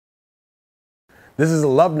This is a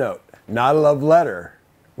love note, not a love letter.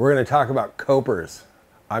 We're going to talk about copers.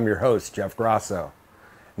 I'm your host, Jeff Grosso.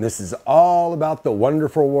 And this is all about the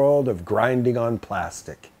wonderful world of grinding on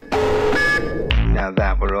plastic. Now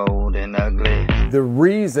that we're old and ugly. The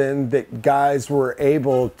reason that guys were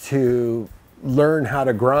able to learn how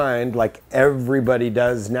to grind like everybody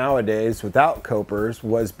does nowadays without copers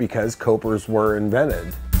was because copers were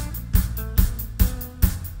invented.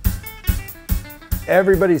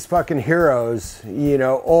 Everybody's fucking heroes, you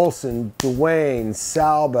know, Olson, Dwayne,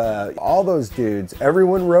 Salba, all those dudes,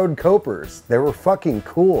 everyone rode copers. They were fucking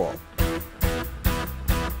cool.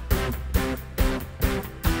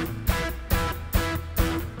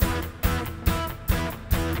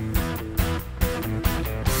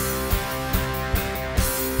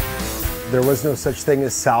 There was no such thing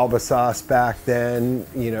as Salba sauce back then.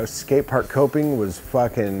 You know, skate park coping was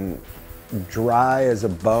fucking dry as a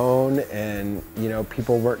bone, and you know,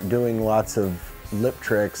 people weren't doing lots of lip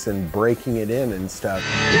tricks and breaking it in and stuff.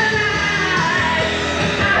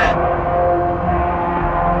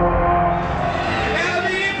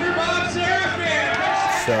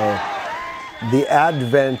 So the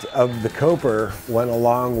advent of the coper went a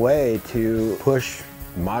long way to push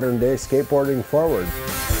modern day skateboarding forward.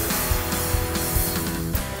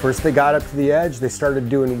 First they got up to the edge, they started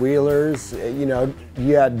doing wheelers. You know,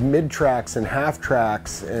 you had mid-tracks and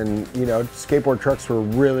half-tracks, and you know, skateboard trucks were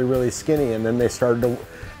really, really skinny, and then they started to,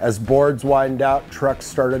 as boards widened out, trucks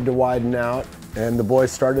started to widen out, and the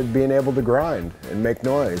boys started being able to grind and make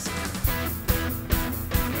noise.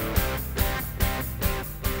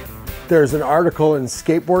 There's an article in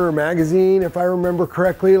Skateboarder magazine, if I remember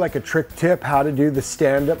correctly, like a trick tip, how to do the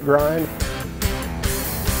stand-up grind.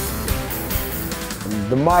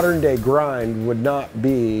 The modern day grind would not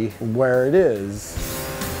be where it is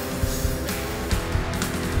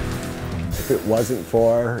if it wasn't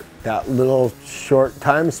for that little short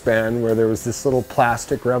time span where there was this little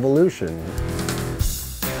plastic revolution.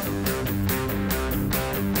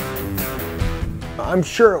 I'm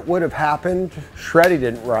sure it would have happened. Shreddy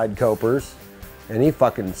didn't ride copers, and he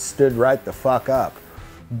fucking stood right the fuck up.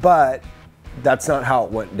 But that's not how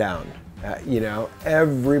it went down. You know,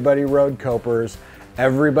 everybody rode copers.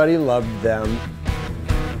 Everybody loved them.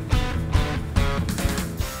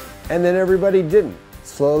 And then everybody didn't.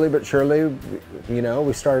 Slowly but surely, you know,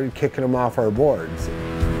 we started kicking them off our boards.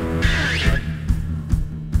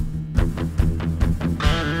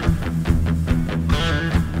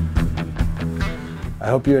 I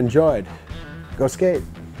hope you enjoyed. Go skate.